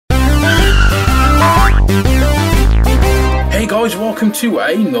Hey guys, welcome to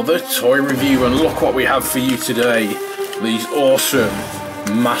another toy review, and look what we have for you today. These awesome,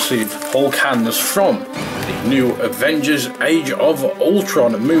 massive Hulk hands from the new Avengers Age of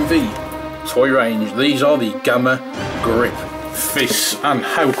Ultron movie toy range. These are the Gamma Grip fists, and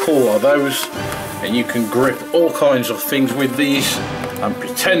how cool are those? And you can grip all kinds of things with these and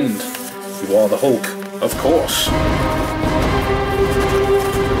pretend you are the Hulk, of course.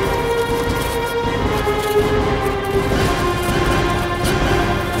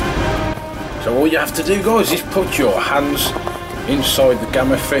 So all you have to do, guys, is put your hands inside the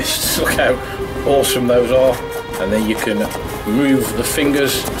Gamma fists. Look how awesome those are. And then you can move the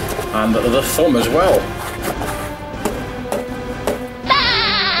fingers and the thumb as well.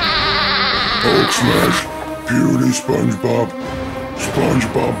 Hulk smash, puny Spongebob.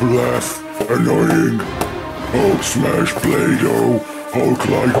 Spongebob laugh, annoying. Hulk smash Play-Doh. Hulk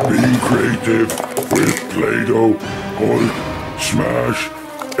like being creative with Play-Doh. Hulk smash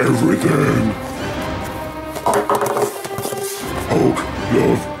everything. Hulk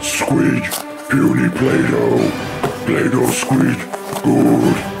love squid, puny Play-Doh. Play-Doh squid,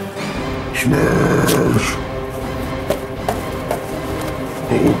 good. Smash.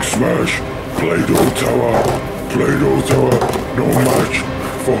 Hulk smash, Play-Doh tower. Play-Doh tower, no match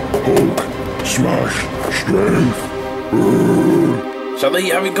for Hulk smash strength. So there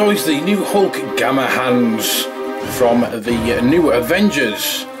you have it, guys, the new Hulk Gamma hands from the new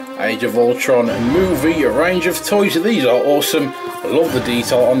Avengers Age of Ultron movie range of toys. These are awesome. I love the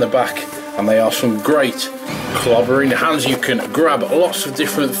detail on the back, and they are some great clobbering hands. You can grab lots of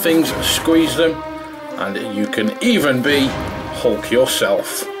different things, squeeze them, and you can even be Hulk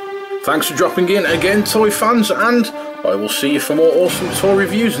yourself. Thanks for dropping in again, toy fans, and I will see you for more awesome toy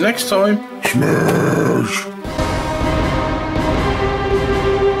reviews next time. Smash!